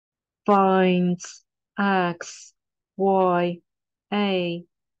find x, y, a,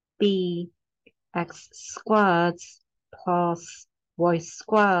 b, x squared plus y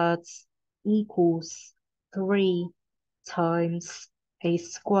squared equals 3 times a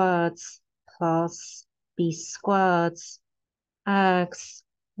squared plus b squared. X,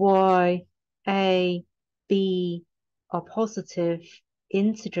 y, a, b are positive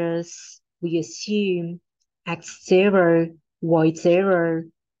integers. We assume x0,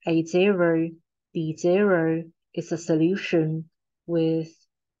 y0, a0, b0 is a solution with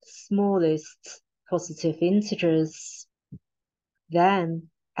smallest positive integers. Then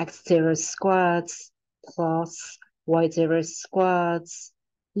x0 squared plus y0 squared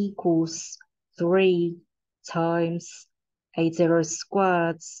equals 3 times a0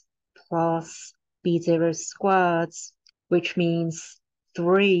 squared plus b0 squared, which means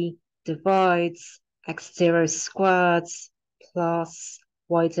 3 divides x0 squared plus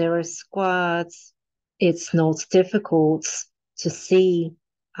y0 squared. It's not difficult to see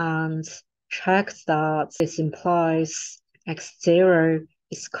and check that this implies x0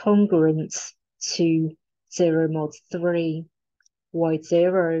 is congruent to 0 mod 3,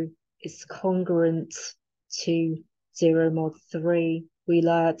 y0 is congruent to 0 mod 3. We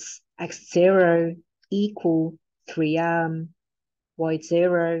let x0 equal 3m,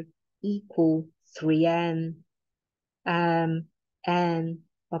 y0 equal 3n. N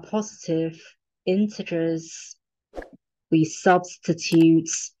are positive integers. We substitute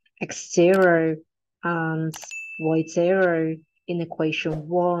x0 and y0 in equation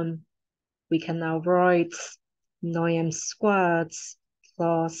 1. We can now write 9m squared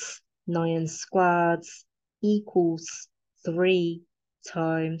plus 9n squared equals 3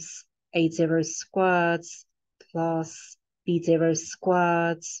 times a0 squared plus b0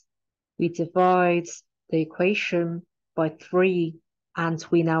 squared. We divide the equation by 3 and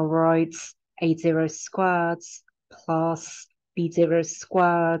we now write a0 squared plus b0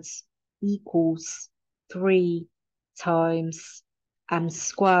 squared equals 3 times m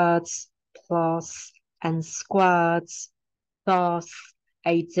squared plus n squared. Thus,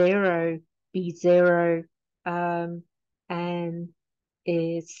 a0, b0, n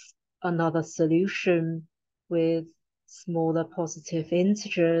is another solution with smaller positive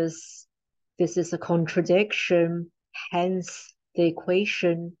integers. This is a contradiction, hence the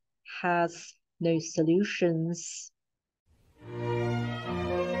equation has no solutions.